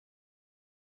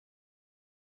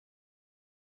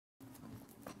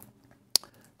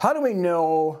How do we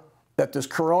know that this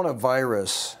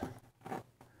coronavirus,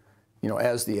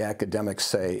 as the academics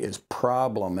say, is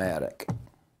problematic?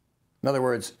 In other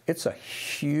words, it's a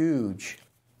huge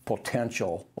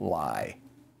potential lie.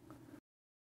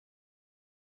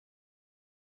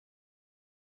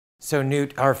 So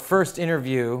Newt, our first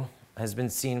interview has been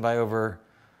seen by over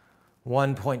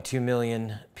 1.2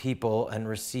 million people and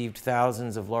received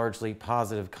thousands of largely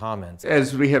positive comments.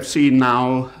 As we have seen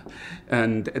now,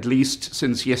 and at least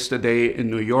since yesterday in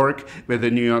New York, where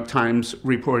the New York Times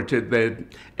reported that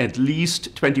at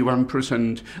least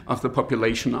 21% of the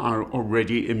population are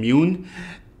already immune,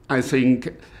 I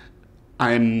think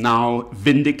I'm now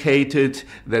vindicated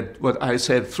that what I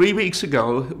said 3 weeks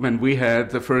ago when we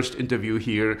had the first interview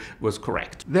here was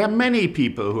correct. There are many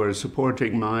people who are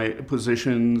supporting my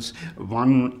positions.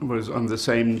 One was on the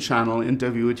same channel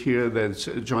interviewed here, that's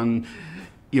John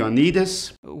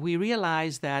Ioannidis. We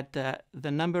realize that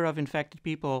the number of infected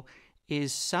people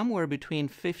is somewhere between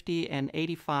 50 and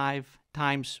 85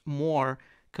 times more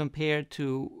compared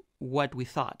to what we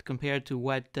thought, compared to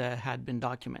what had been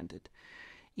documented.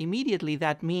 Immediately,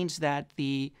 that means that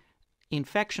the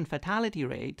infection fatality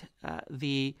rate,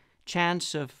 the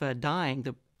chance of dying,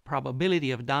 the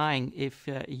probability of dying if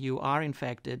you are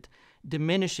infected,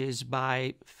 diminishes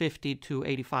by 50 to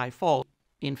 85-fold.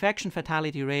 Infection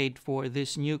fatality rate for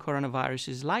this new coronavirus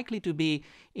is likely to be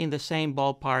in the same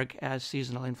ballpark as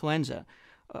seasonal influenza.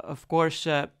 Of course,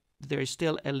 there is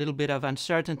still a little bit of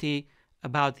uncertainty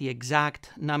about the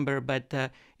exact number, but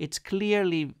it's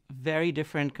clearly very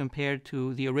different compared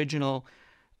to the original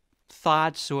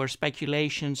thoughts or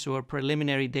speculations or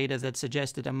preliminary data that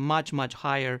suggested a much, much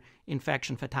higher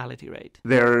infection fatality rate.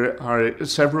 There are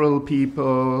several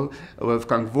people,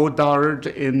 Wolfgang Wodardt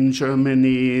in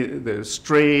Germany, there's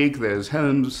Streeck, there's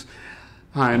Helms,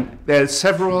 there's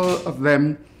several of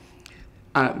them,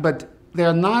 but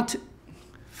they're not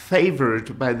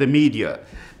favored by the media,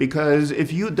 because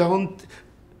if you don't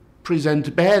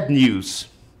present bad news,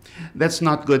 that's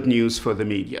not good news for the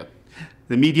media.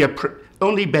 The media,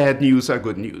 only bad news are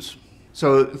good news.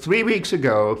 So 3 weeks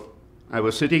ago, I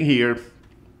was sitting here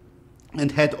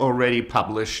and had already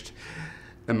published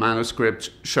a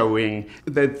manuscript showing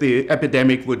that the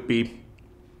epidemic would be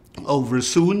over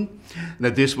soon,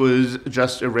 that this was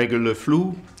just a regular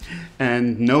flu,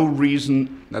 and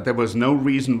that there was no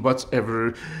reason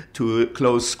whatsoever to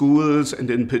close schools, and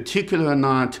in particular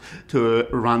not to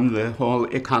run the whole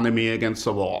economy against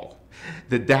the wall.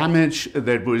 The damage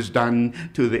that was done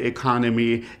to the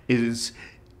economy is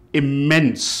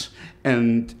immense,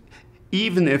 and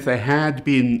even if there had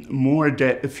been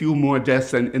a few more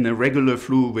deaths than in a regular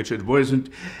flu, which it wasn't,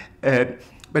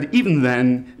 but even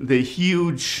then, the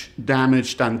huge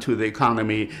damage done to the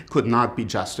economy could not be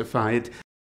justified.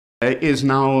 Is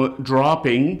now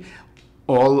dropping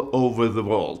all over the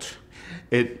world.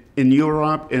 In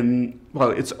Europe,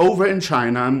 it's over in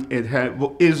China, it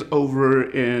is over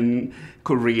in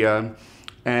Korea,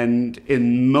 and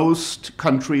in most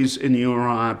countries in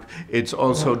Europe, it's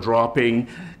also dropping,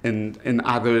 and in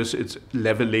others, it's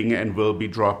leveling and will be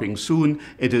dropping soon.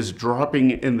 It is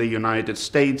dropping in the United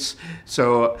States,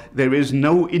 so there is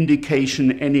no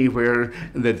indication anywhere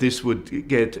that this would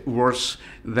get worse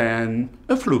than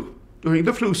a flu during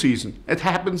the flu season. It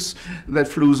happens that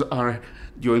flus are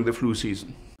during the flu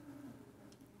season.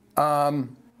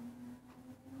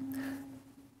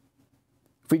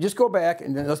 If we just go back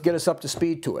and then let's get us up to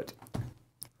speed to it.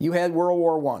 You had World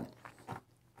War I.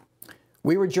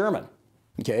 We were German,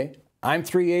 okay? I'm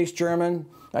 3/8 German.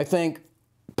 I think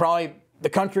probably the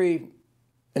country,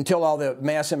 until all the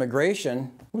mass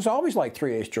immigration, was always like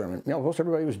 3/8 German. Most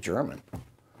everybody was German.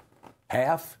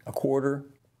 Half, a quarter.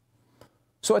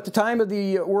 So at the time of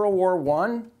the World War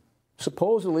I,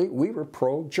 supposedly we were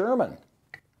pro-German.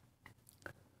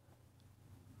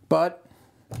 But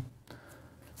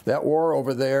that war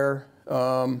over there,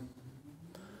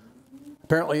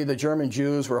 apparently the German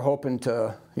Jews were hoping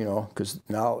to, because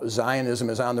now Zionism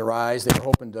is on the rise, they were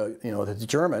hoping to, that the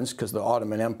Germans, because the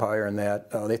Ottoman Empire and that,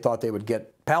 they thought they would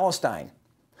get Palestine.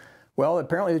 Well,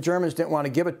 apparently the Germans didn't want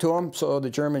to give it to them, so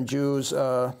the German Jews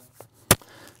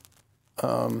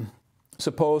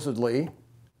supposedly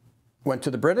went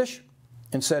to the British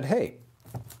and said, hey,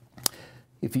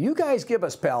 if you guys give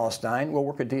us Palestine, we'll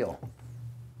work a deal.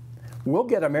 We'll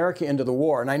get America into the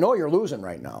war. And I know you're losing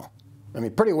right now. I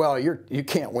mean, pretty well, you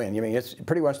can't win. I mean, it's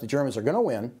pretty much the Germans are going to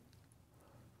win.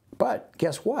 But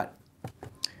guess what?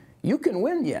 You can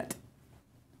win yet.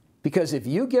 Because if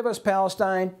you give us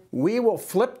Palestine, we will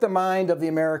flip the mind of the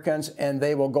Americans, and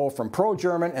they will go from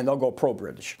pro-German and they'll go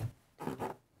pro-British.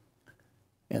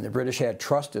 And the British had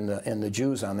trust in the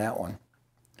Jews on that one.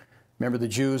 Remember, the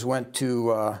Jews went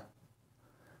to,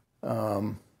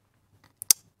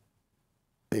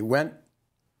 they went,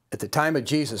 at the time of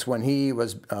Jesus, when he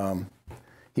was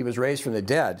raised from the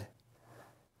dead,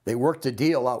 they worked a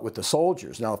deal out with the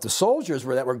soldiers. Now, if the soldiers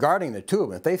that were guarding the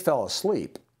tomb, if they fell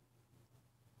asleep,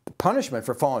 the punishment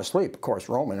for falling asleep, of course,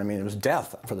 Roman, I mean, it was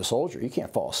death for the soldier. You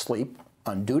can't fall asleep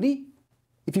on duty.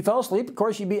 If you fell asleep, of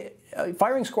course, you'd be a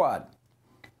firing squad,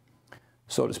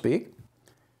 so to speak.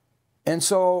 And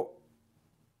so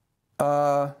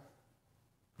the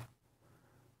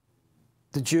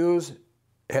Jews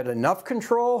had enough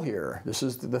control here. This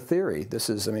is the theory. This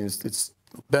is, I mean, it's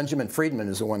Benjamin Friedman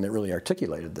is the one that really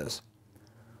articulated this.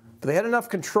 But they had enough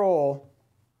control,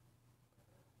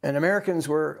 and Americans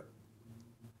were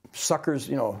suckers,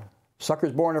 you know,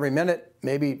 suckers born every minute.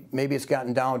 Maybe it's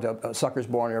gotten down to suckers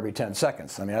born every 10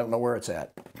 seconds. I mean, I don't know where it's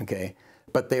at, okay?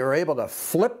 But they were able to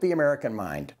flip the American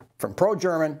mind from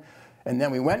pro-German, and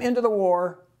then we went into the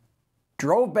war,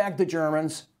 drove back the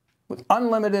Germans with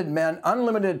unlimited men,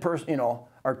 unlimited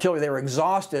artillery. They were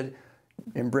exhausted,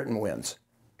 and Britain wins.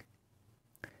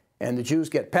 And the Jews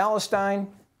get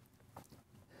Palestine,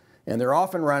 and they're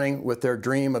off and running with their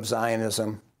dream of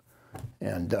Zionism.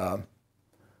 And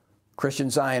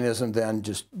Christian Zionism then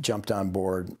just jumped on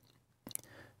board,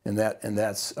 and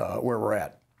that's where we're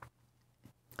at.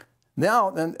 Now,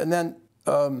 the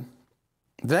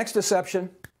next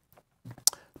deception,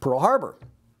 Pearl Harbor.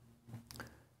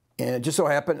 And it just so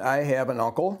happened I have an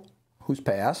uncle who's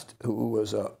passed, who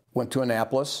was went to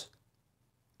Annapolis,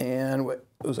 and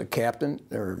was a captain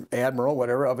or admiral,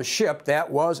 whatever, of a ship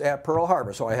that was at Pearl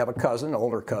Harbor. So I have a cousin, an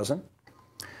older cousin,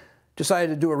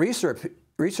 decided to do a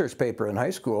research paper in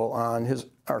high school on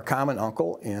our common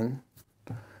uncle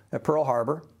at Pearl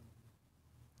Harbor.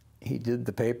 He did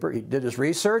the paper, he did his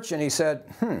research, and he said,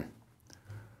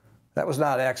 that was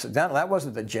not accidental, that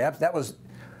wasn't the Japs, that was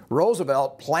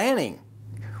Roosevelt planning,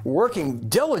 working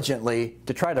diligently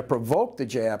to try to provoke the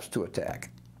Japs to attack.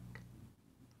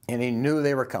 And he knew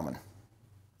they were coming.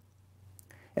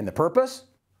 And the purpose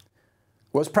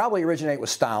was probably originate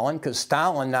with Stalin, because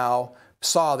Stalin now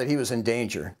saw that he was in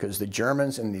danger, because the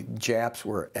Germans and the Japs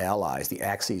were allies, the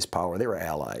Axis power, they were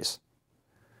allies.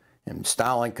 And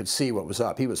Stalin could see what was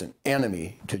up. He was an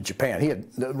enemy to Japan.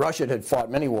 Russia had fought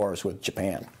many wars with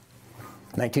Japan.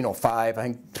 1905,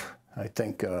 I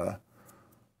think the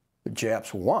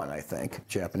Japs won, I think,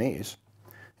 Japanese.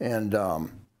 And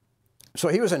so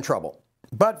he was in trouble.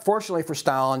 But fortunately for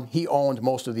Stalin, he owned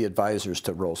most of the advisors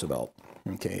to Roosevelt.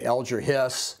 Okay, Alger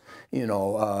Hiss,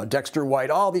 Dexter White,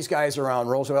 all these guys around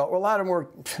Roosevelt. Well, a lot of them were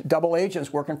double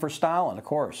agents working for Stalin, of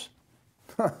course.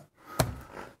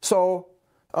 So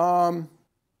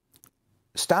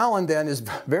Stalin then is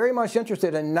very much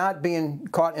interested in not being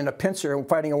caught in a pincer and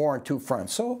fighting a war on two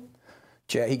fronts. So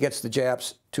he gets the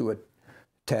Japs to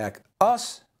attack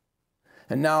us,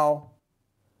 and now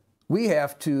we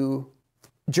have to.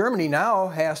 Germany now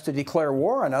has to declare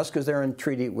war on us because they're in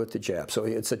treaty with the Japs. So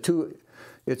it's a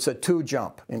two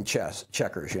jump in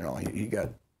checkers. You got,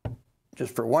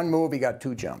 just for one move, he got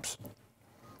two jumps.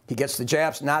 He gets the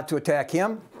Japs not to attack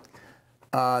him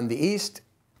on the east,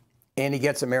 and he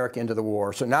gets America into the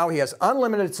war. So now he has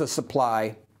unlimited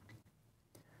supply,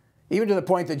 even to the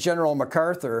point that General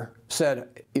MacArthur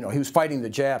said, he was fighting the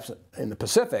Japs in the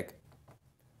Pacific,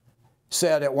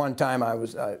 said at one time, I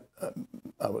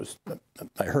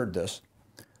heard this,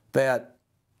 that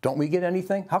don't we get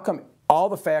anything? How come all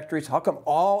the factories, how come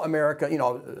all America,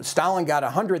 Stalin got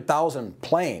 100,000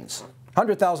 planes.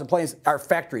 100,000 planes, our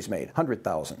factories made,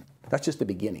 100,000. That's just the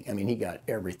beginning. I mean, he got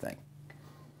everything.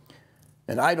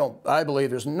 And I believe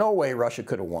there's no way Russia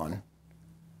could have won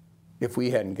if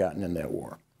we hadn't gotten in that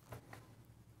war.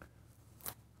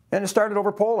 And it started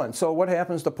over Poland. So what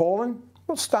happens to Poland?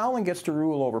 Well, Stalin gets to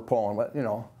rule over Poland.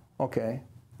 Okay.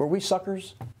 Were we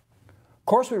suckers? Of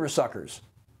course we were suckers.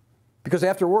 Because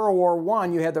after World War I,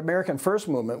 you had the American First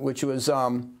Movement, which was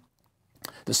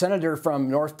the senator from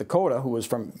North Dakota, who was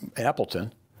from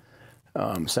Appleton,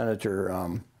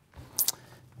 Senator,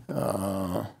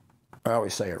 I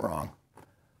always say it wrong,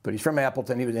 but he's from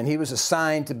Appleton, and he was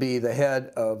assigned to be the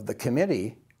head of the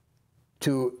committee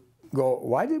to go,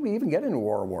 why did we even get into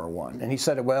World War I? And he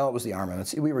said, well, it was the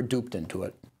armaments. We were duped into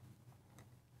it.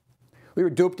 We were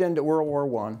duped into World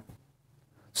War I.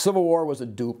 Civil War was a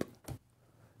dupe.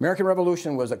 American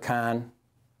Revolution was a con.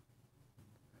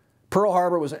 Pearl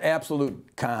Harbor was an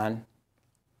absolute con.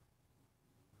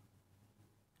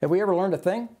 Have we ever learned a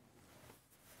thing?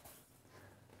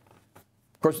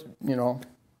 Of course,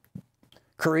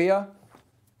 Korea.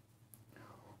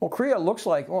 Well, Korea looks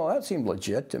like, well, that seemed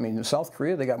legit. I mean, South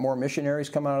Korea, they got more missionaries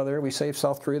coming out of there. We saved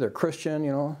South Korea. They're Christian,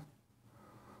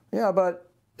 Yeah, but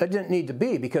that didn't need to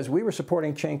be because we were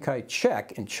supporting Chiang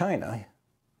Kai-Shek in China.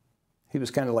 He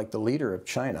was kind of like the leader of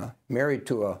China, married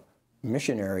to a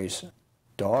missionary's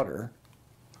daughter.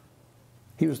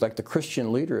 He was like the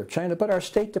Christian leader of China, but our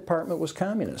State Department was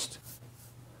communist.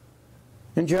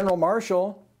 And General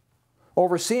Marshall,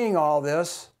 overseeing all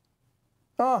this,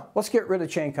 let's get rid of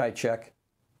Chiang Kai-Shek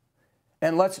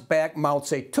and let's back Mao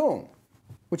Tse-Tung,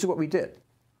 which is what we did.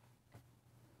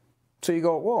 So you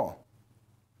go, whoa.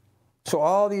 So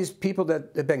all these people that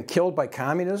have been killed by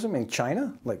communism in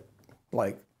China,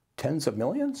 like tens of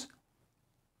millions,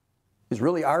 is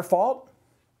really our fault?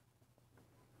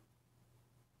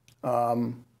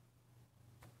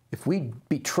 If we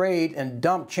betrayed and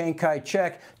dumped Chiang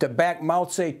Kai-Shek to back Mao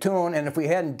Tse-Tung, and if we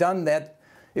hadn't done that,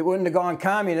 it wouldn't have gone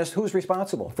communist, who's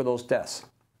responsible for those deaths?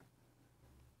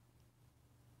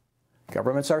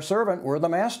 Government's our servant, we're the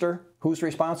master, who's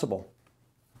responsible?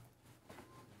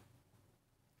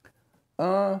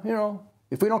 You know,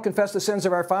 if we don't confess the sins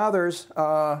of our fathers,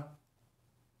 how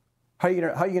are you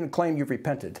going to claim you've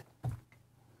repented?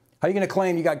 How are you going to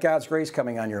claim you got God's grace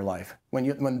coming on your life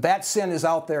when that sin is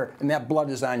out there and that blood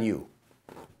is on you?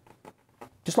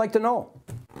 Just like to know.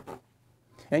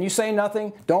 And you say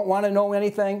nothing, don't want to know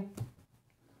anything,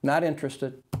 not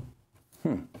interested.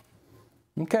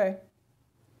 Okay.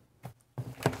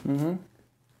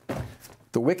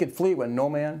 The wicked flee when no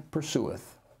man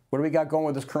pursueth. What do we got going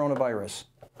with this coronavirus?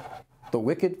 The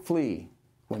wicked flee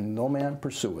when no man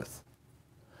pursueth.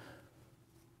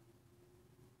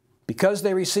 Because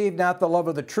they received not the love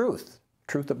of the truth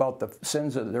about the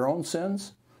sins of their own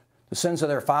sins, the sins of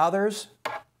their fathers.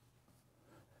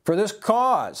 For this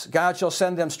cause, God shall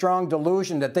send them strong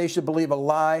delusion that they should believe a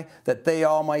lie, that they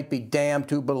all might be damned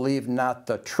who believe not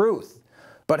the truth,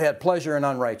 but had pleasure in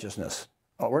unrighteousness.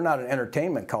 Oh, we're not an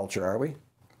entertainment culture, are we?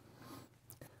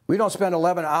 We don't spend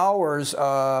 11 hours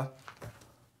on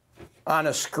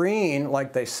a screen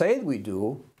like they say we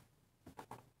do.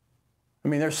 I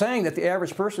mean, they're saying that the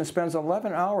average person spends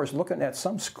 11 hours looking at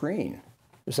some screen.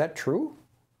 Is that true?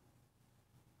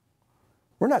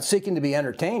 We're not seeking to be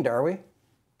entertained, are we?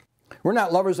 We're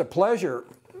not lovers of pleasure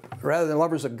rather than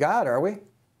lovers of God, are we?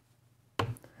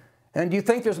 And do you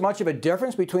think there's much of a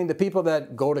difference between the people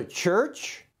that go to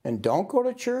church and don't go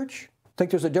to church? Think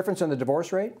there's a difference in the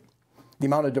divorce rate? The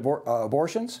amount of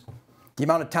abortions? The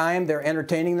amount of time they're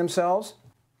entertaining themselves?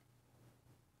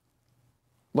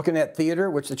 Looking at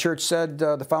theater, which the church said,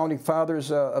 the founding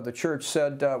fathers of the church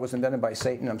said was invented by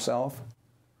Satan himself.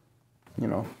 You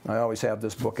know, I always have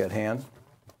this book at hand.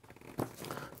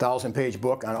 1,000-page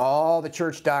book on all the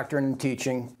church doctrine and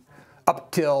teaching up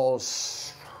till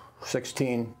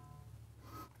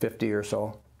 1650 or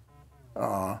so.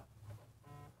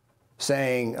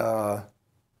 Saying that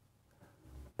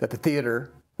the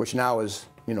theater, which now is,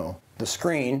 you know, the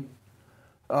screen,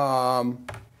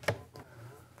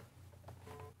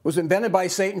 was invented by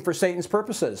Satan for Satan's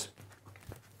purposes.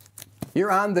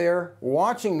 You're on there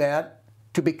watching that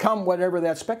to become whatever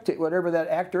that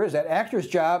actor is. That actor's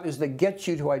job is to get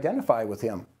you to identify with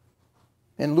him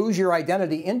and lose your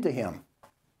identity into him.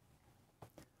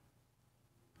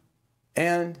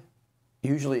 And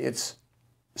usually it's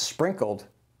sprinkled,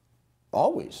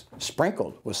 always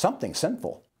sprinkled with something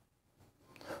sinful.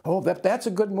 Oh, that's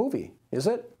a good movie, is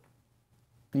it?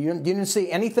 You didn't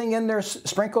see anything in there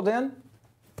sprinkled in?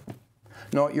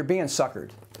 No, you're being suckered,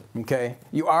 okay?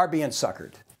 You are being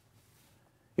suckered.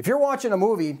 If you're watching a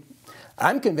movie,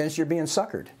 I'm convinced you're being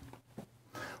suckered.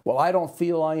 Well, I don't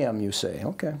feel I am, you say.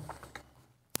 Okay.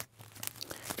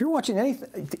 If you're watching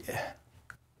anything...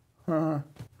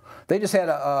 they just had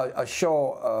a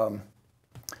show,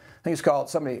 I think it's called,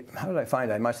 somebody, how did I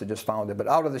find it? I must have just found it, but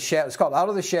it's called Out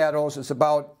of the Shadows. It's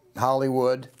about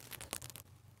Hollywood,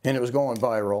 and it was going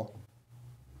viral.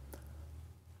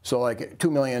 So like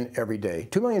 2 million every day.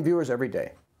 2 million viewers every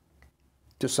day.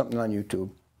 Just something on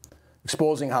YouTube.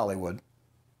 Exposing Hollywood.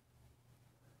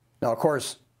 Now, of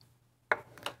course, I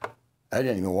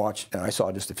didn't even watch, I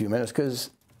saw just a few minutes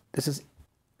because it's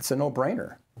a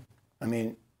no-brainer. I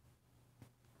mean,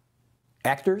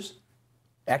 actors,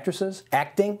 actresses,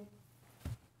 acting.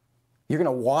 You're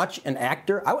going to watch an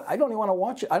actor? I don't even want to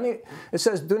watch it. I mean, it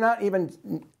says do not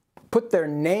even put their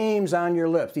names on your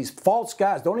lips. These false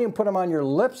gods, don't even put them on your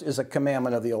lips is a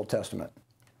commandment of the Old Testament.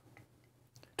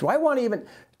 Do I want to even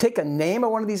take a name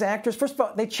of one of these actors? First of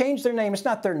all, they changed their name. It's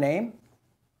not their name.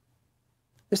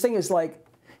 This thing is like,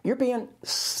 you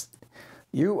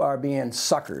are being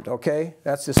suckered, okay?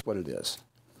 That's just what it is.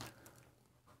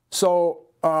 So,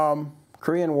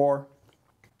 Korean War,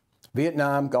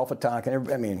 Vietnam, Gulf of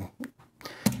Tonkin, I mean,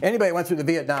 anybody who went through the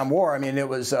Vietnam War, I mean, it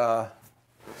was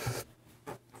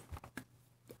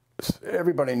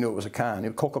everybody knew it was a con.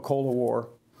 The Coca-Cola War.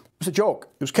 It was a joke.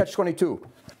 It was Catch-22.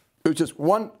 It was just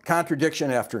one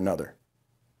contradiction after another.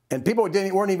 And people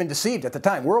weren't even deceived at the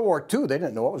time. World War II, they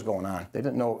didn't know what was going on. They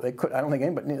didn't know. They could. I don't think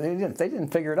anybody. They didn't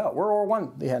figure it out. World War I,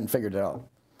 they hadn't figured it out.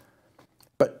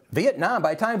 But Vietnam,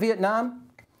 by the time Vietnam,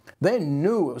 they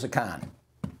knew it was a con.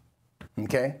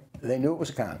 Okay, they knew it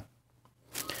was a con.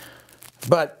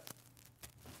 But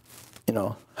you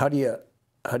know, how do you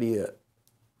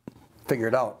figure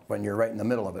it out when you're right in the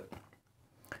middle of it?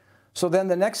 So then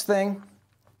the next thing.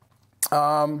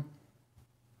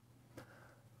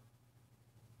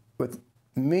 With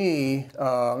me,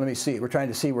 let me see. We're trying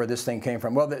to see where this thing came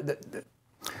from. Well,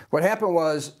 what happened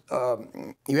was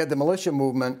you had the militia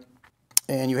movement,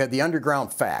 and you had the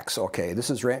underground facts. Okay, this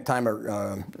is time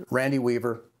of Randy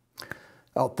Weaver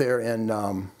out there in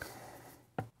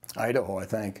Idaho, I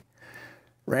think.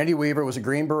 Randy Weaver was a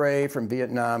Green Beret from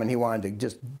Vietnam, and he wanted to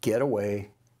just get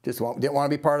away. Just didn't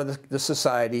want to be part of the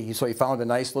society. So he found a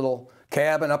nice little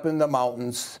cabin up in the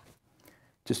mountains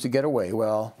just to get away.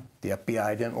 Well, the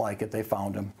FBI didn't like it. They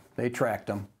found him. They tracked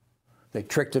him. They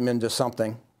tricked him into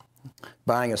something,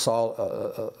 buying a sawed-off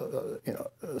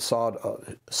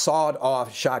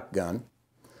shotgun,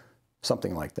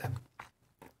 something like that.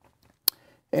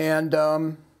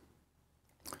 And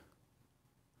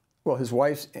well, his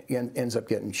wife ends up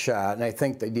getting shot, and I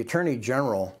think the Attorney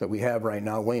General that we have right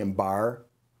now, William Barr,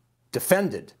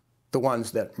 defended the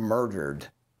ones that murdered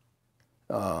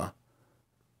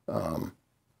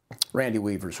Randy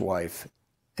Weaver's wife,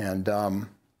 and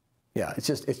yeah, it's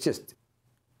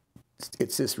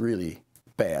just really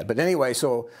bad. But anyway,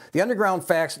 so the Underground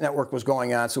Facts Network was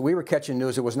going on, so we were catching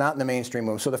news. It was not in the mainstream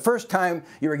news. So the first time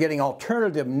you were getting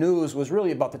alternative news was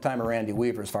really about the time of Randy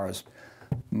Weaver, as far as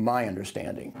my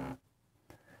understanding.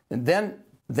 And then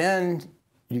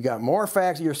you got more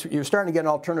facts. You're starting to get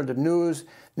alternative news.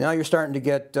 Now you're starting to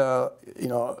get you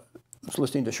know,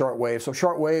 listening to shortwave. So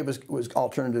shortwave was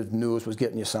alternative news, was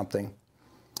getting you something.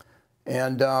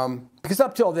 And because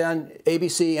up till then,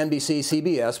 ABC, NBC,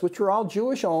 CBS, which were all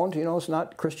Jewish owned, you know, it's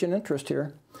not Christian interest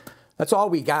here. That's all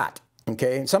we got,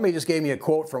 okay? And somebody just gave me a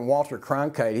quote from Walter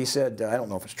Cronkite. He said, I don't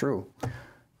know if it's true.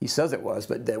 He says it was,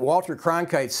 but Walter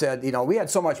Cronkite said, you know, we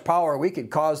had so much power, we could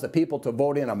cause the people to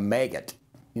vote in a maggot.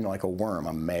 You know, like a worm,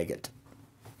 a maggot.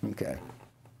 Okay.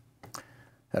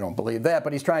 I don't believe that,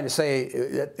 but he's trying to say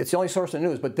it's the only source of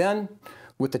news. But then,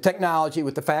 with the technology,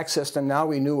 with the fax system, now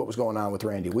we knew what was going on with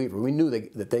Randy Weaver. We knew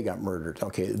that they got murdered.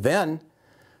 Okay, then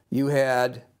you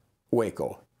had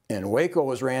Waco. And Waco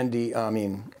was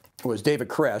was David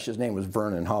Koresh. His name was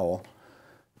Vernon Howell.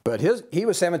 But he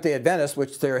was Seventh-day Adventist,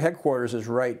 which their headquarters is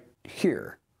right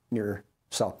here, near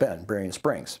South Bend, Berrien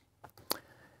Springs.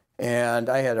 And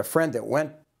I had a friend that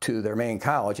went to their main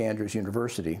college, Andrews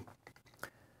University.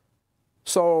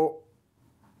 So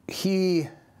he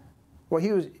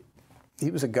was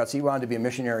a guts. He wanted to be a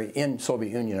missionary in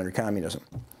Soviet Union under communism.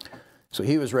 So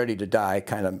he was ready to die,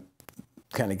 kind of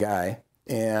guy.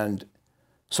 And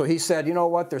so he said, you know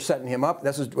what? They're setting him up.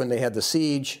 This is when they had the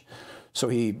siege. So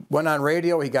he went on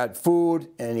radio. He got food,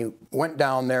 and he went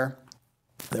down there.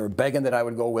 They were begging that I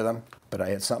would go with him, but I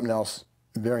had something else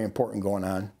very important going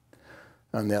on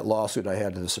that lawsuit I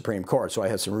had to the Supreme Court. So I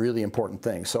had some really important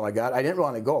things. So I didn't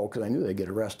want to go because I knew they'd get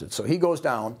arrested. So he goes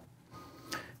down.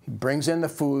 He brings in the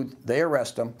food. They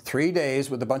arrest him. 3 days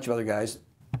with a bunch of other guys.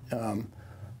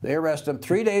 They arrest him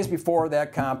 3 days before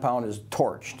that compound is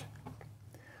torched.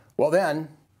 Well, then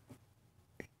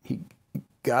he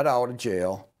got out of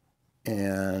jail,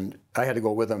 and I had to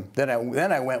go with him. Then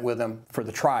I went with him for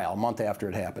the trial a month after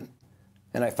it happened.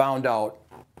 And I found out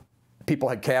people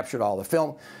had captured all the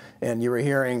film, and you were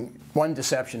hearing one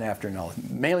deception after another.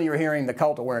 Mainly you were hearing the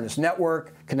Cult Awareness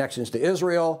Network, connections to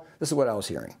Israel. This is what I was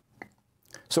hearing.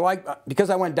 So because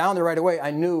I went down there right away,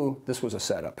 I knew this was a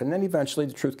setup. And then eventually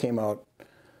the truth came out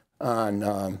on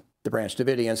the Branch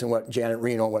Davidians and what Janet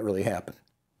Reno, what really happened.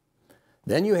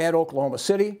 Then you had Oklahoma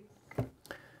City,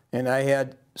 and I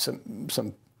had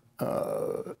some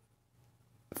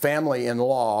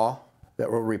family-in-law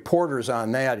that were reporters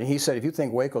on that, and he said, if you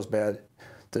think Waco's bad,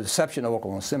 the deception of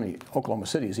Oklahoma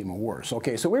City is even worse.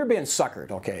 Okay, so we were being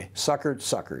suckered, okay,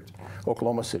 suckered,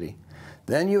 Oklahoma City.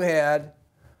 Then you had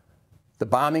the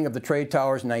bombing of the trade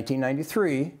towers in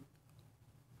 1993,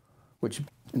 which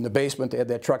in the basement they had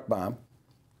that truck bomb,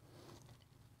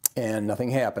 and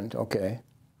nothing happened, okay.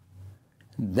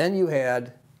 Then you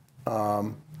had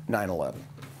 9/11.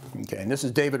 Okay, and this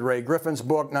is David Ray Griffin's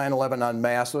book, 9/11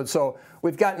 Unmasked. So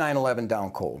we've got 9/11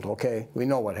 down cold, okay? We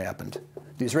know what happened.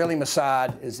 The Israeli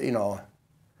Mossad is, you know,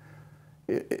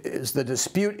 is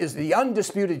the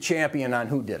undisputed champion on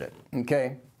who did it,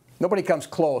 okay? Nobody comes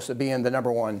close to being the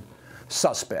 #1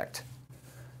 suspect,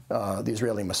 the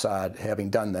Israeli Mossad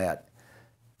having done that.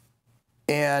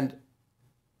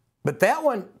 But that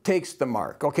one takes the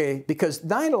mark, okay? Because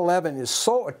 9/11 is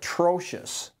so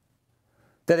atrocious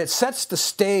that it sets the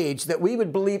stage that we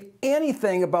would believe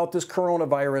anything about this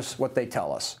coronavirus, what they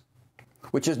tell us.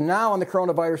 Which is now, when the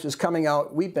coronavirus is coming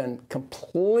out, we've been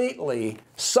completely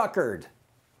suckered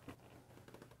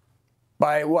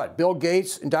by what? Bill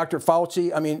Gates and Dr.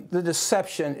 Fauci? I mean, the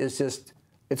deception is just,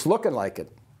 it's looking like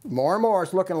it. More and more,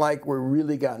 it's looking like we're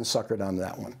really gotten suckered on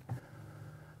that one.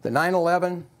 The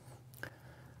 9/11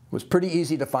 was pretty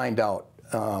easy to find out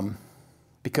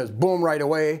because, boom, right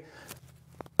away,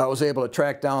 I was able to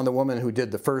track down the woman who did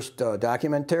the first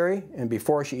documentary, and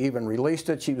before she even released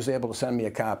it, she was able to send me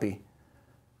a copy.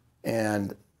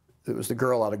 And it was the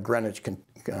girl out of Greenwich,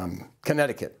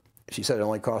 Connecticut. She said it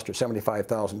only cost her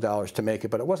 $75,000 to make it,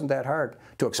 but it wasn't that hard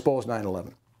to expose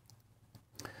 9/11.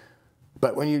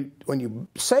 But when you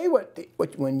say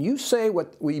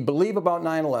what we believe about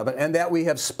 9/11, and that we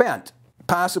have spent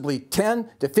possibly $10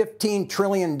 to $15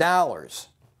 trillion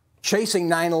chasing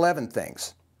 9/11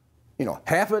 things, you know,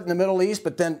 half of it in the Middle East,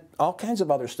 but then all kinds of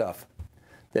other stuff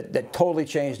that totally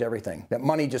changed everything. That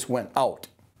money just went out.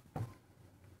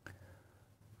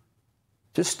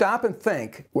 Just stop and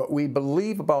think what we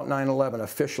believe about 9/11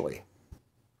 officially.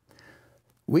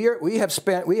 We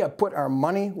have put our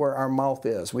money where our mouth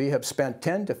is. We have spent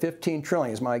 10 to 15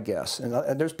 trillion is my guess, and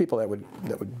there's people that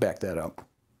would back that up.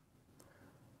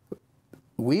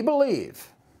 We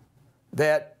believe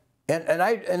that, and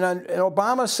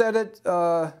Obama said it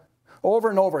over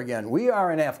and over again. We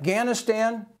are in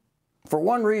Afghanistan for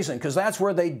one reason, because that's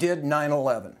where they did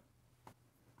 9/11.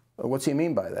 What's he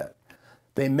mean by that?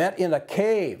 They met in a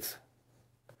cave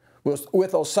with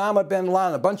Osama bin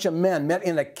Laden. A bunch of men met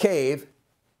in a cave,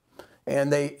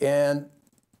 and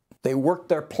they worked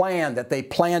their plan that they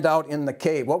planned out in the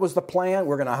cave. What was the plan?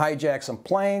 We're going to hijack some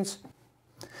planes,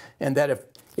 and that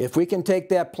if we can take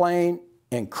that plane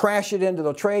and crash it into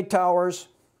the trade towers,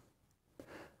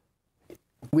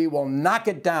 we will knock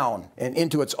it down and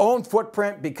into its own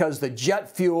footprint, because the jet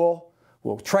fuel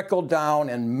will trickle down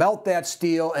and melt that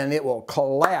steel, and it will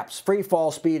collapse, free fall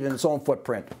speed in its own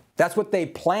footprint. That's what they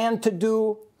planned to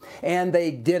do, and they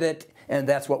did it, and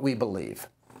that's what we believe.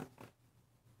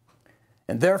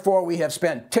 And therefore, we have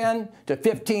spent $10 to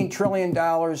 $15 trillion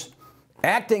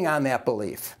acting on that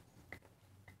belief.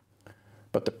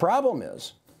 But the problem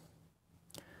is,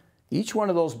 each one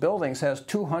of those buildings has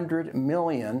 200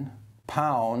 million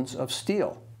pounds of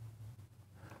steel.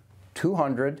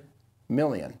 200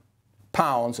 million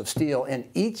pounds of steel in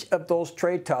each of those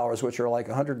trade towers, which are like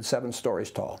 107 stories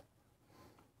tall.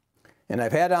 And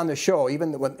I've had on the show,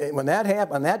 even when that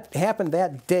happened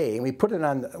that day, and we put it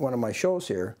on one of my shows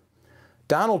here,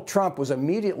 Donald Trump was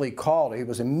immediately called. He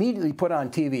was immediately put on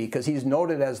TV because he's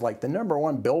noted as like the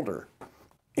 #1 builder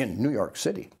in New York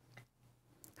City.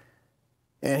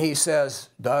 And he says,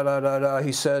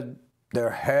 he said, there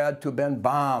had to have been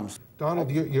bombs. Donald,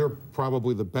 you're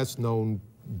probably the best known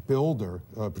builder,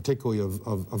 particularly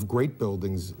of great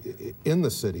buildings in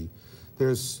the city.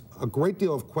 There's a great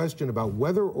deal of question about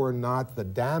whether or not the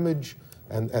damage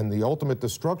and the ultimate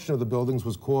destruction of the buildings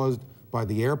was caused by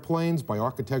the airplanes, by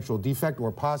architectural defect,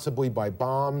 or possibly by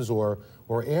bombs or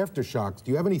aftershocks.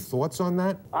 Do you have any thoughts on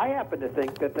that? I happen to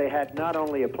think that they had not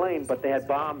only a plane, but they had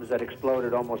bombs that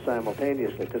exploded almost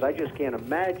simultaneously, because I just can't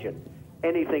imagine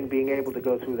anything being able to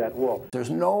go through that wall. There's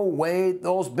no way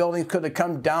those buildings could have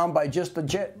come down by just the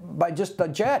jet.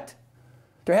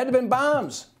 There had to have been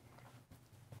bombs.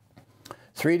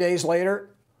 3 days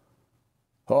later,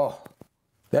 oh,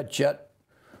 that jet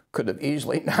could have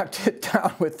easily knocked it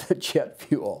down with the jet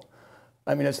fuel.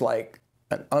 I mean, it's like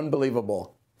an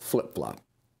unbelievable flip-flop.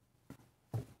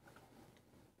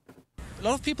 A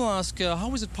lot of people ask,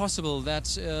 how is it possible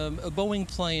that a Boeing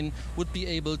plane would be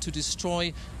able to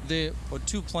destroy or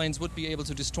two planes would be able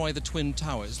to destroy the Twin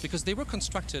Towers? Because they were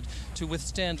constructed to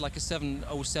withstand like a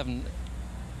 707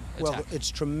 attack. Well, it's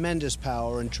tremendous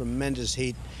power and tremendous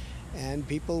heat, and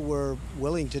people were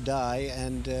willing to die,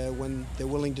 and when they're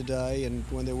willing to die and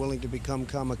when they're willing to become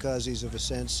kamikazes of a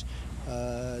sense,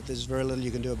 there's very little you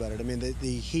can do about it. I mean,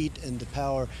 the heat and the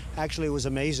power, actually it was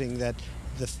amazing that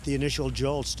the initial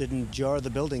jolts didn't jar the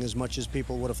building as much as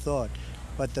people would have thought.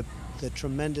 But the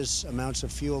tremendous amounts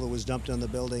of fuel that was dumped on the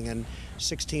building and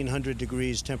 1,600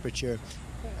 degrees temperature,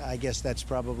 I guess that's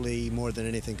probably more than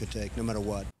anything could take, no matter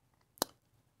what.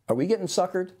 Are we getting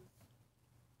suckered?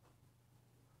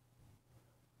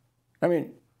 I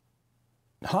mean,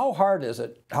 how hard is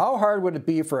it? How hard would it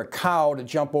be for a cow to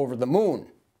jump over the moon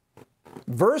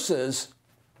versus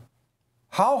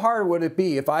How hard would it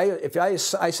be if I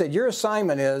said your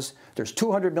assignment is there's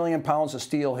 200 million pounds of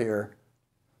steel here.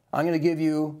 I'm going to give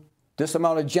you this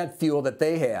amount of jet fuel that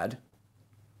they had,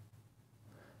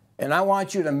 and I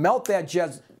want you to melt that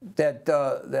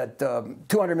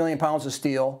 200 million pounds of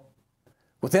steel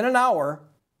within an hour,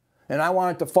 and I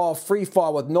want it to fall free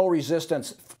fall with no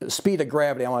resistance, speed of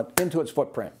gravity. I want it into its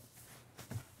footprint.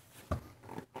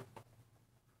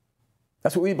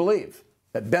 That's what we believe.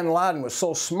 That bin Laden was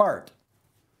so smart.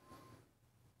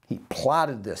 He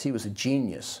plotted this. He was a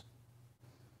genius.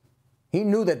 He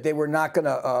knew that they were not going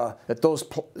to, that those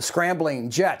scrambling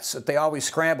jets that they always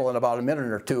scramble in about a minute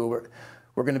or two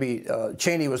were going to be,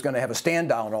 Cheney was going to have a stand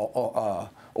down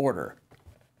order.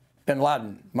 Bin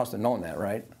Laden must have known that,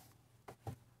 right?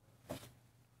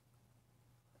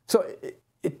 So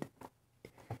it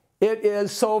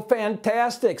is so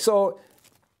fantastic. So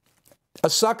a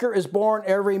sucker is born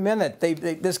every minute.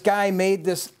 This guy made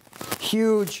this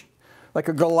huge, like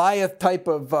a Goliath type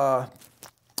of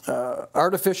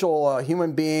artificial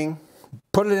human being,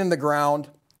 put it in the ground,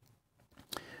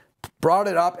 brought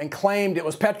it up, and claimed it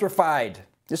was petrified.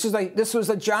 This was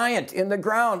a giant in the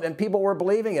ground, and people were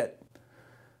believing it.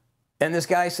 And this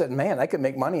guy said, man, I could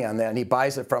make money on that. And he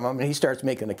buys it from him, and he starts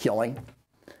making a killing.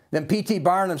 Then P.T.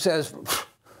 Barnum says,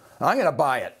 I'm going to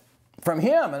buy it from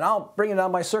him, and I'll bring it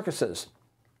on my circuses.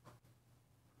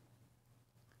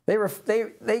 They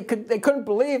couldn't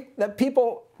believe that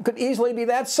people could easily be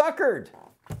that suckered.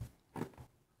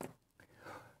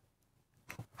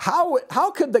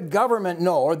 How could the government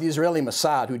know, or the Israeli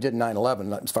Mossad, who did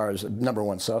 9/11 as far as the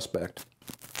 #1 suspect,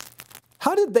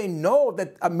 how did they know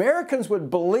that Americans would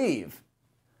believe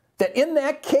that in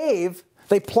that cave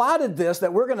they plotted this,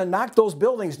 that we're going to knock those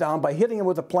buildings down by hitting them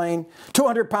with a plane,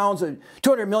 200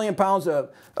 million pounds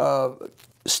of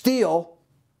steel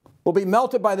will be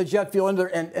melted by the jet fuel,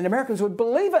 and Americans would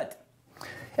believe it.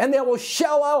 And they will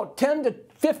shell out $10 to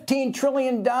 $15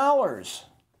 trillion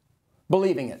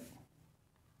believing it.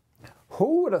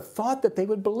 Who would have thought that they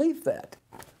would believe that?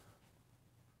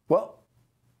 Well,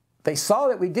 they saw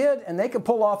that we did, and they could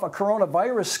pull off a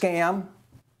coronavirus scam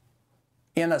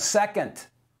in a second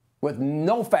with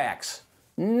no facts,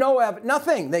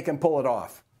 nothing. They can pull it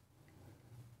off.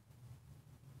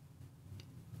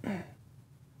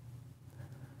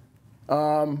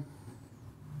 And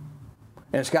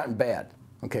it's gotten bad.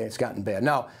 Okay, it's gotten bad.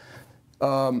 Now,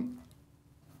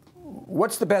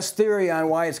 what's the best theory on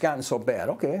why it's gotten so bad?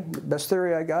 Okay, the best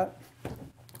theory I got.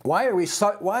 Why are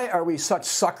we such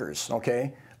suckers?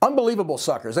 Okay, unbelievable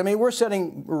suckers. I mean, we're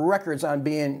setting records on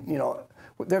being, you know,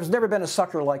 there's never been a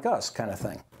sucker like us, kind of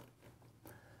thing.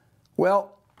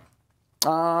 Well,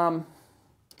 I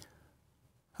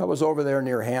was over there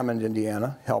near Helland,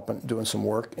 Indiana, doing some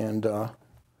work, and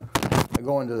I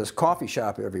go into this coffee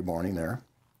shop every morning there.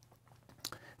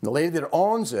 And the lady that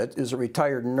owns it is a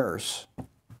retired nurse.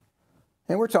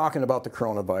 And we're talking about the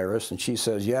coronavirus, and she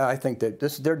says, yeah, I think that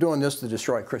they're doing this to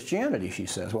destroy Christianity, she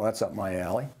says. Well, that's up my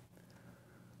alley.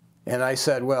 And I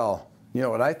said, well, you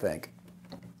know what I think?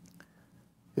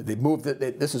 They moved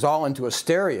this is all into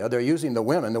hysteria. They're using the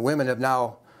women. The women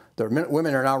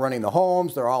women are now running the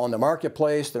homes. They're all in the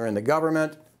marketplace. They're in the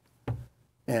government.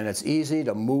 And it's easy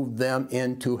to move them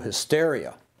into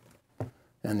hysteria.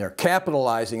 And they're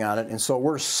capitalizing on it. And so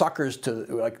we're suckers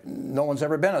like no one's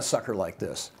ever been a sucker like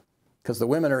this. Because the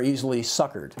women are easily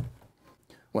suckered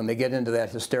when they get into that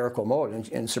hysterical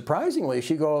mode. And surprisingly,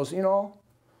 she goes, you know,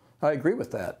 I agree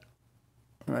with that.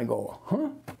 And I go, huh?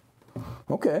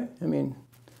 Okay. I mean,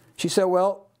 she said,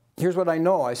 well, here's what I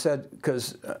know. I said,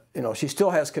 because, you know, she still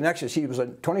has connections. She was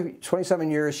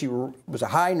 27 years. She was a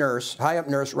high up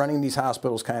nurse running these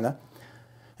hospitals, kind of.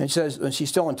 And she says, and she's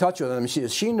still in touch with them.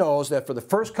 She knows that for the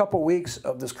first couple weeks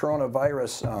of this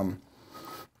coronavirus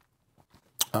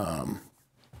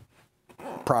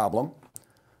problem,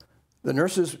 the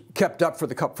nurses kept up for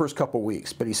the first couple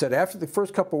weeks. But he said after the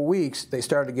first couple weeks, they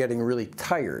started getting really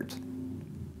tired.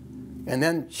 And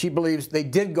then she believes they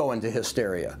did go into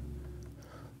hysteria.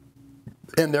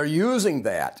 And they're using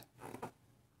that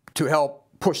to help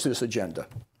push this agenda.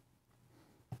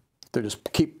 They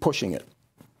just keep pushing it.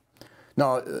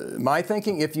 Now, my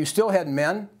thinking, if you still had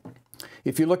men,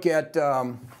 if you look at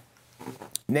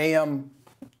Nahum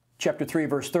chapter 3,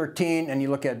 verse 13, and you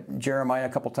look at Jeremiah a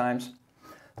couple times,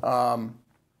 the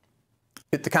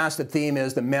constant theme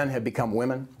is the men have become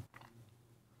women.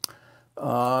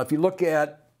 If you look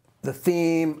at the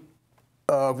theme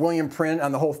of William Prynne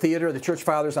on the whole theater, the church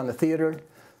fathers on the theater,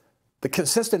 the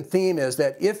consistent theme is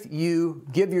that if you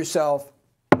give yourself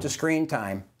to screen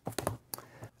time,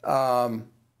 the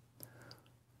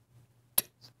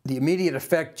immediate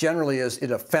effect generally is it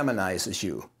effeminizes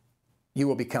you. you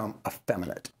will become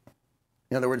effeminate.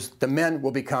 In other words, the men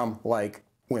will become like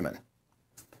women.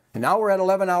 And now we're at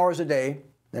 11 hours a day,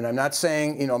 and I'm not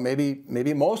saying, you know, maybe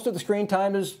most of the screen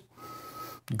time is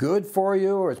good for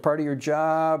you, or it's part of your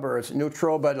job, or it's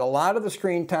neutral, but a lot of the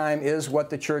screen time is what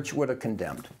the church would have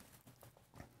condemned.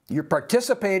 You're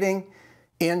participating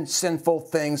in sinful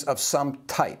things of some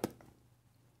type.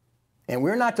 And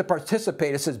we're not to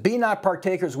participate. It says, be not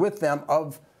partakers with them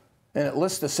of, and it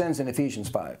lists the sins in Ephesians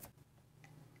 5.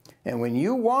 And when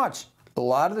you watch a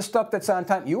lot of the stuff that's on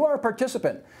time, you are a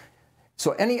participant.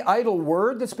 So any idle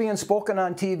word that's being spoken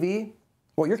on TV,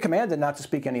 well, you're commanded not to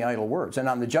speak any idle words. And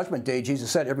on the judgment day, Jesus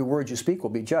said, every word you speak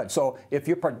will be judged. So if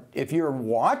you're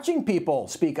watching people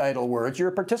speak idle words, you're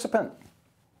a participant.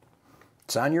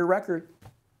 It's on your record.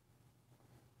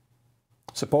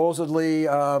 Supposedly,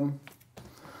 when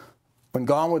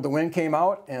Gone with the Wind came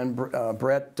out and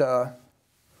Brett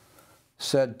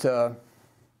said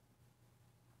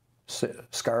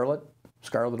Scarlett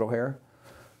O'Hara,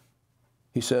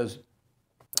 he says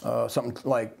something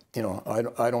like, you know,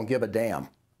 I don't give a damn.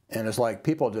 And it's like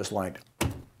people just like,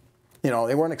 you know,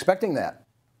 they weren't expecting that.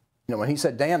 You know, when he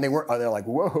said damn, they're like,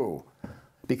 whoa.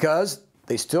 Because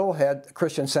they still had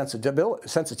Christian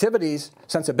sensibilities,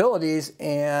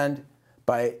 and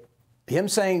by him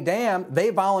saying damn, they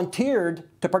volunteered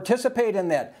to participate in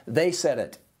that. They said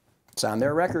it. It's on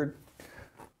their record.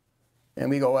 And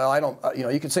we go, well, I don't, you know,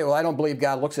 you could say, well, I don't believe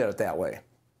God looks at it that way.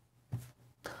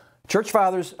 Church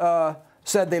fathers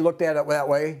said they looked at it that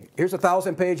way. Here's a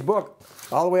 1,000-page book,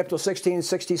 all the way up to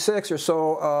 1666 or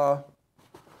so,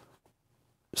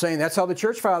 saying that's how the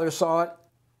church fathers saw it.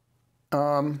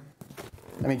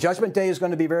 I mean, Judgment Day is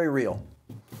going to be very real.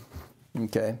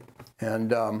 Okay?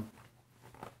 And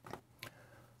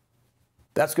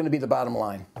that's going to be the bottom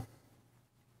line.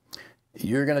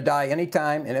 You're going to die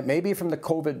anytime, and it may be from the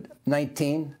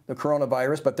COVID-19, the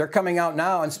coronavirus, but they're coming out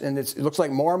now, and it looks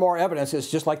like more and more evidence.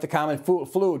 It's just like the common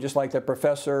flu, just like the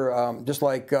professor, just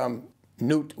like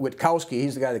Newt Witkowski.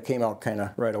 He's the guy that came out kind of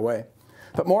right away.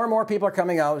 But more and more people are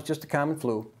coming out. It's just a common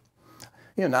flu.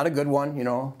 You know, not a good one, you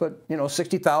know, but, you know,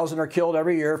 60,000 are killed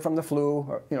every year from the flu,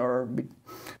 or, you know, or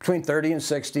between 30 and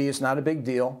 60. It's not a big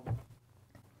deal.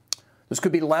 This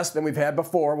could be less than we've had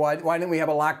before. Why didn't we have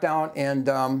a lockdown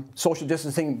and social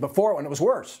distancing before when it was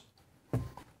worse?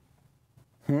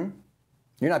 You're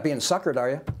not being suckered, are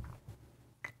you?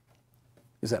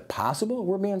 Is that possible?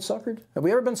 We're being suckered? Have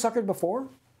we ever been suckered before?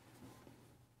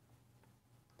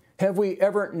 Have we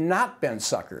ever not been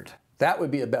suckered? That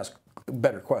would be a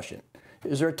better question.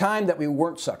 Is there a time that we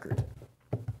weren't suckered?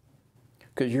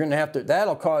 Because you're going to have to,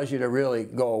 that'll cause you to really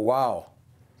go, wow.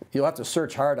 You'll have to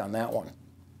search hard on that one.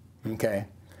 Okay.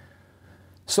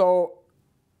 So,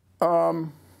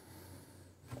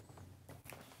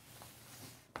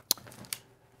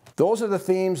 those are the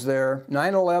themes there.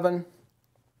 9/11,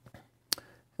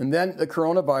 and then the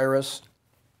coronavirus.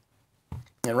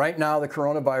 And right now the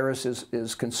coronavirus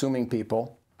is consuming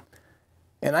people.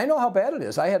 And I know how bad it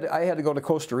is. I had to go to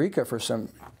Costa Rica for some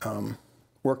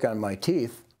work on my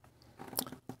teeth.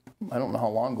 I don't know how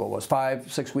long ago it was,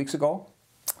 5-6 weeks ago.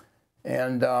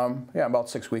 And yeah, about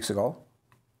 6 weeks ago.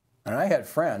 And I had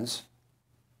friends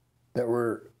that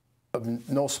were of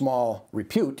no small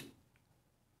repute.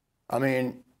 I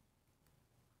mean,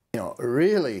 you know,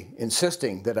 really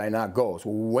insisting that I not go. It's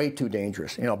way too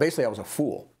dangerous. You know, basically I was a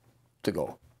fool to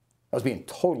go. I was being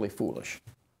totally foolish.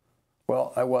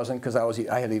 Well, I wasn't, because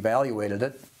I had evaluated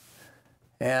it,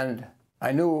 and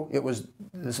I knew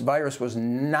this virus was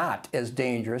not as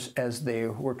dangerous as they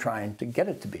were trying to get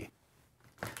it to be.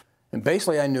 And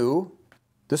basically I knew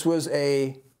this was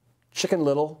a Chicken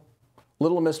Little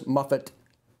Miss Muffet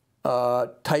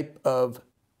type of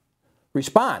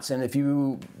response. And if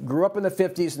you grew up in the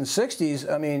 50s and 60s,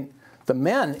 I mean, the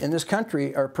men in this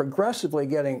country are progressively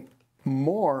getting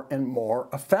more and more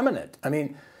effeminate. I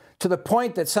mean, to the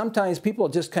point that sometimes people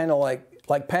just kind of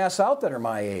like pass out that are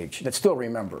my age, that still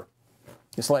remember.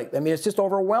 It's like, I mean, it's just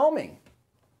overwhelming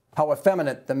how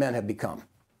effeminate the men have become.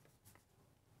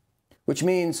 Which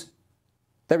means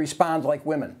they respond like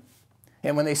women.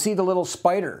 And when they see the little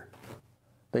spider,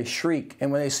 they shriek.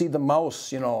 And when they see the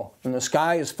mouse, you know, and the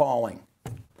sky is falling,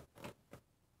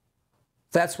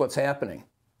 that's what's happening.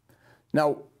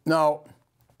 Now,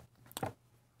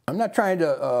 I'm not trying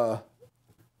to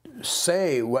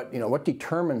say what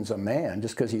determines a man.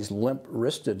 Just because he's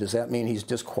limp-wristed, does that mean he's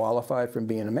disqualified from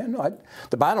being a man? No,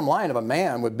 the bottom line of a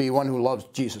man would be one who loves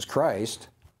Jesus Christ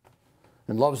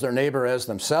and loves their neighbor as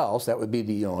themselves. That would be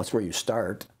that's where you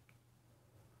start.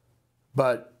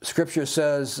 But Scripture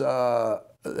says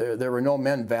there were no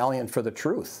men valiant for the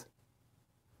truth.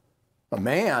 A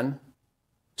man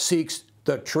seeks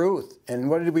the truth. And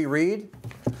what did we read?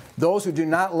 Those who do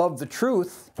not love the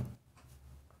truth,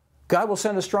 God will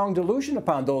send a strong delusion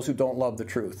upon those who don't love the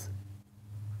truth,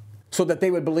 so that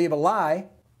they would believe a lie,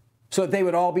 so that they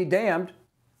would all be damned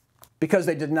because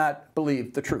they did not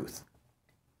believe the truth.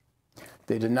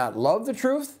 They did not love the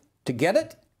truth to get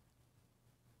it,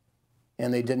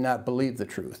 and they did not believe the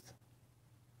truth.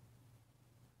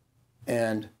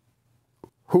 And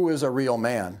who is a real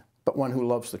man but one who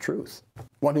loves the truth,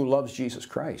 one who loves Jesus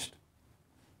Christ?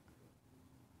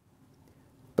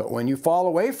 But when you fall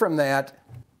away from that,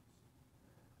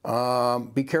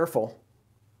 be careful.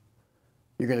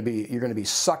 You're going to be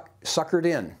suckered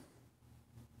in.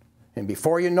 And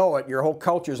before you know it, your whole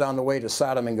culture's on the way to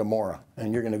Sodom and Gomorrah.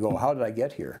 And you're going to go, how did I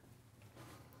get here?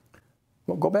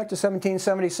 Well, go back to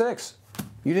 1776.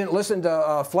 You didn't listen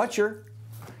to Fletcher.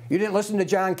 You didn't listen to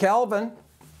John Calvin.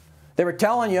 They were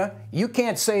telling you, you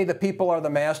can't say the people are the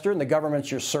master and the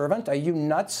government's your servant. Are you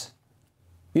nuts?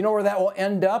 You know where that will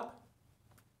end up?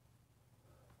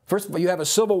 First of all, you have a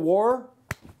civil war.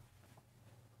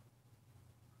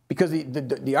 Because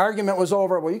the argument was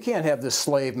over, well, you can't have this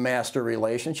slave-master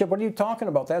relationship. What are you talking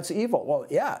about? That's evil. Well,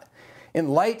 yeah. In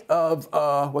light of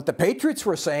what the Patriots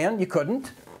were saying, you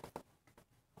couldn't.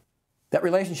 That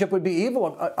relationship would be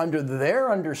evil under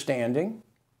their understanding.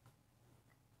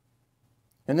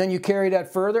 And then you carry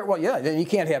that further. Well, yeah, then you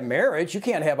can't have marriage. You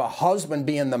can't have a husband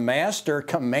being the master,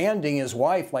 commanding his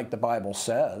wife like the Bible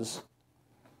says.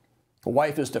 A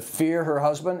wife is to fear her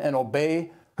husband and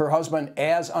obey her husband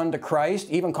as unto Christ,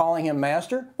 even calling him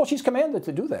master. Well, she's commanded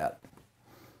to do that.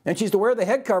 And she's to wear the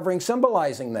head covering,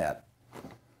 symbolizing that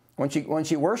when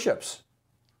she worships.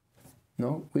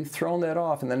 No, we've thrown that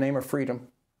off in the name of freedom.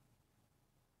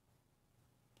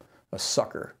 A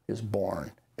sucker is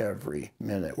born every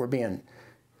minute. We're being,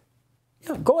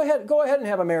 go ahead and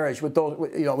have a marriage with those,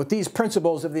 with these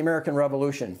principles of the American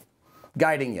Revolution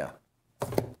guiding you.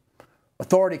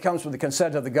 Authority comes from the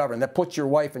consent of the governed. That puts your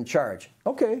wife in charge.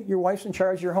 Okay, your wife's in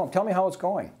charge of your home. Tell me how it's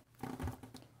going.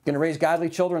 Going to raise godly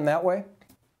children that way?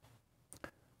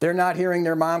 They're not hearing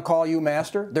their mom call you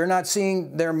master. They're not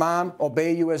seeing their mom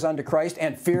obey you as unto Christ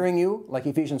and fearing you, like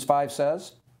Ephesians 5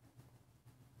 says.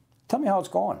 Tell me how it's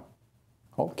going.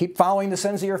 Oh, keep following the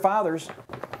sins of your fathers.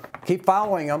 Keep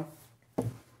following them.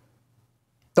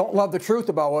 Don't love the truth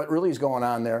about what really is going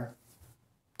on there.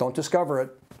 Don't discover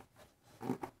it.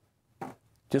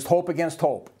 Just hope against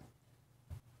hope.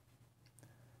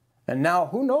 And now,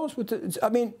 who knows what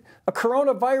a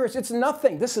coronavirus, it's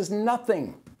nothing. This is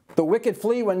nothing. The wicked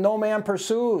flee when no man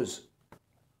pursues.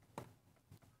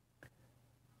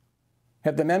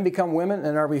 Have the men become women,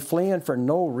 and are we fleeing for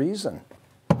no reason?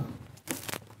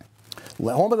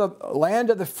 Home of the land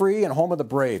of the free and home of the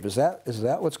brave. Is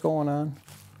that what's going on?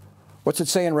 What's it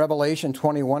say in Revelation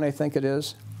 21, I think it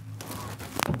is?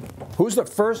 Who's the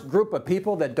first group of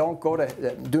people that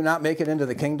that do not make it into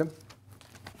the kingdom?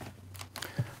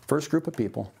 First group of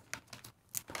people.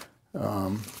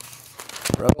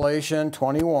 Revelation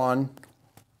 21.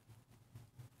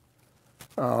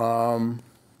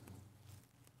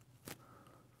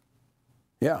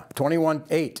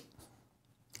 21:8.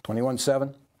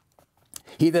 21:7.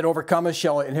 He that overcometh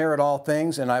shall inherit all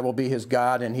things, and I will be his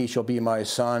God, and he shall be my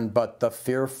son. But the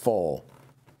fearful,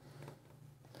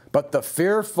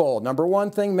 number one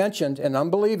thing mentioned, and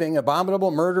unbelieving,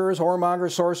 abominable, murderers,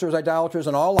 whoremongers, sorcerers, idolaters,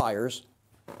 and all liars,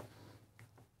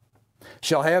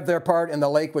 shall have their part in the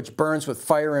lake which burns with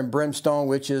fire and brimstone,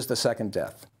 which is the second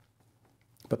death.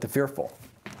 But the fearful.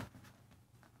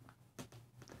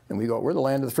 And we go, we're the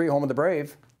land of the free, home of the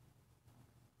brave.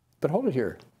 But hold it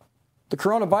here. The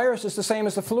coronavirus is the same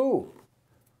as the flu.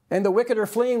 And the wicked are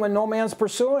fleeing when no man's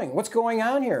pursuing. What's going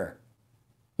on here?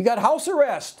 You got house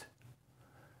arrest.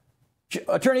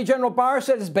 Attorney General Barr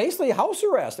said it's basically house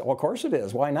arrest. Well, of course it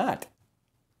is. Why not?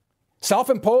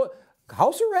 Self-imposed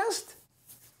house arrest?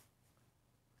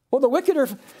 Well,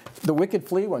 the wicked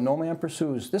flee when no man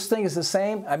pursues. This thing is the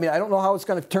same. I don't know how it's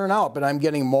going to turn out, but I'm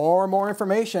getting more and more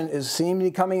information is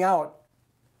seemingly coming out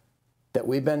that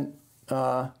we've been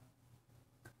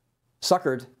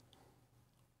suckered.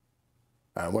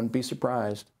 I wouldn't be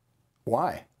surprised.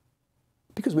 Why?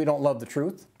 Because we don't love the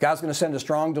truth. God's going to send a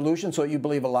strong delusion so that you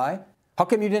believe a lie. How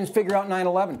come you didn't figure out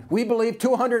 9/11? We believe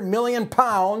 200 million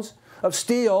pounds of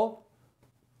steel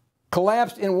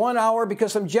collapsed in 1 hour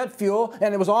because of jet fuel,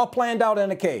 and it was all planned out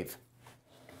in a cave.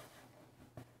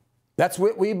 That's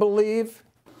what we believe.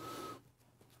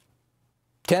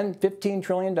 $10, $15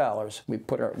 trillion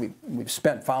we've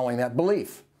spent following that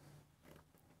belief.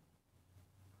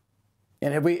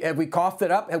 And have we coughed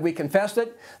it up? Have we confessed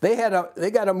it?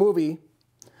 They got a movie,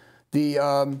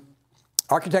 the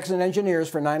architects and engineers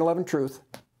for 9/11 Truth.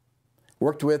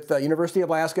 Worked with University of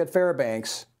Alaska at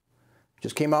Fairbanks.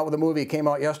 Just came out with a movie. It came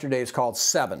out yesterday. It's called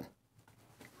Seven.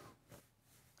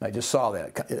 I just saw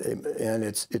that. And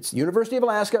it's University of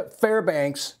Alaska,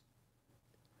 Fairbanks,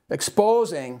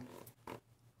 exposing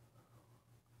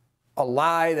a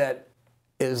lie that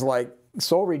is like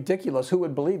so ridiculous. Who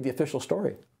would believe the official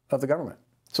story of the government?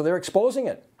 So they're exposing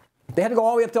it. They had to go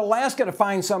all the way up to Alaska to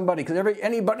find somebody, because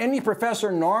any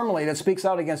professor normally that speaks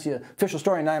out against the official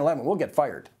story of 9/11 will get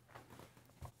fired.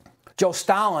 Joe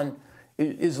Stalin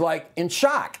is like in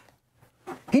shock.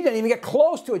 He didn't even get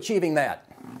close to achieving that.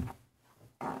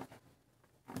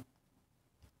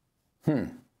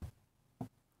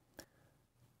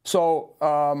 So,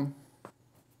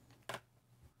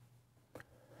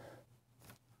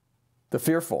 the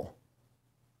fearful.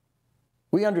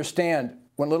 We understand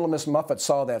when little Miss Muffet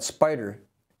saw that spider,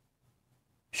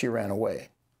 she ran away.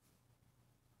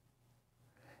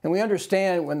 And we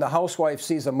understand when the housewife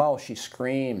sees a mouse, she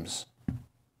screams.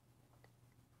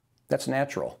 That's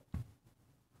natural.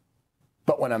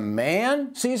 But when a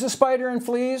man sees a spider and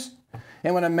flees,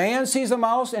 and when a man sees a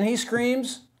mouse and he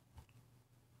screams,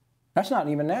 that's not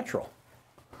even natural.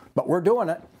 But we're doing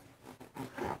it.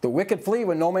 The wicked flee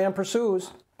when no man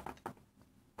pursues.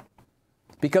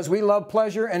 Because we love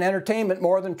pleasure and entertainment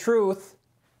more than truth.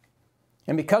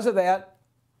 And because of that,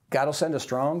 God will send a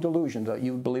strong delusion that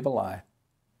you would believe a lie.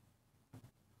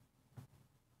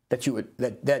 That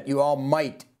you all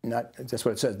might, not, that's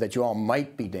what it says, that you all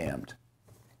might be damned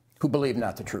who believe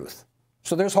not the truth.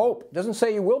 So there's hope. It doesn't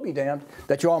say you will be damned,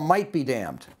 that you all might be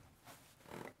damned.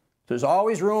 There's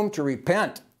always room to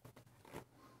repent.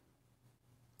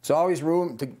 There's always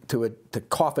room to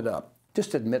cough it up.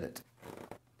 Just admit it.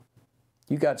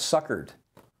 You got suckered.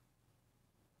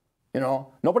 You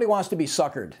know, nobody wants to be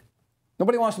suckered.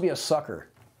 Nobody wants to be a sucker.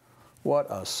 What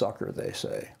a sucker, they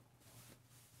say.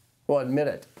 Well, admit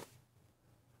it.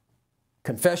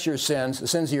 Confess your sins, the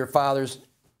sins of your fathers,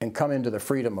 and come into the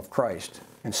freedom of Christ.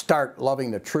 And start loving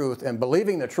the truth and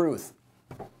believing the truth.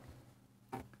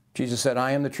 Jesus said,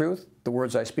 I am the truth. The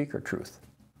words I speak are truth.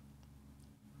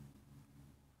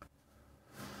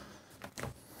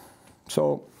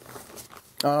 So,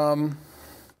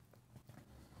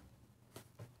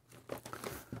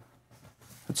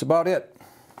 that's about it.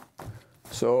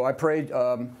 So I prayed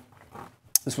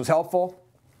this was helpful.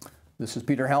 This is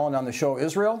Peter Helland on the show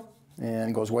Israel,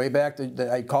 and goes way back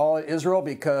to, I call it Israel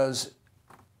because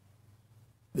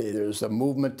there's a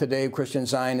movement today, Christian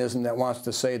Zionism, that wants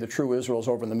to say the true Israel is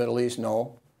over in the Middle East.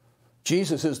 No.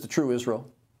 Jesus is the true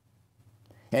Israel.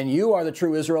 And you are the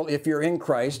true Israel if you're in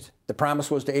Christ. The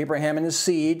promise was to Abraham and his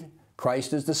seed.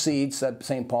 Christ is the seed,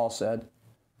 St. Paul said.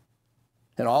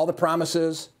 And all the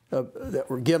promises that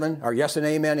were given are yes and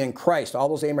amen in Christ. All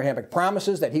those Abrahamic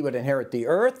promises that he would inherit the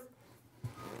earth.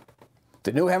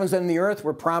 The new heavens and the earth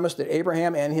were promised to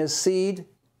Abraham and his seed.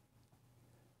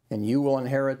 And you will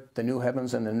inherit the new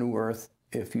heavens and the new earth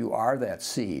if you are that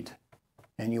seed.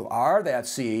 And you are that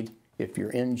seed if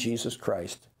you're in Jesus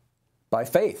Christ. By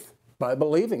faith, by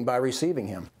believing, by receiving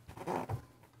him.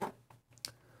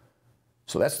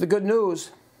 So that's the good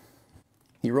news.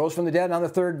 He rose from the dead on the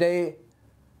third day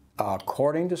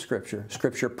according to Scripture.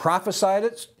 Scripture prophesied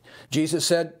it. Jesus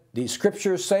said, these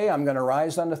Scriptures say I'm going to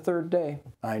rise on the third day.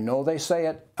 I know they say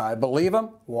it. I believe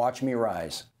them. Watch me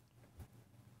rise.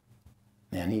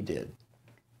 And he did.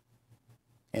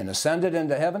 And ascended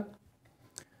into heaven.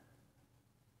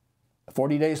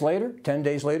 40 days later, 10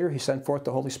 days later, he sent forth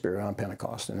the Holy Spirit on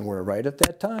Pentecost. And we're right at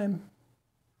that time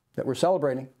that we're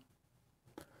celebrating.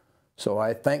 So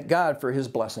I thank God for his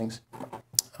blessings.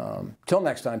 Till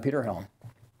next time, Peter Helland.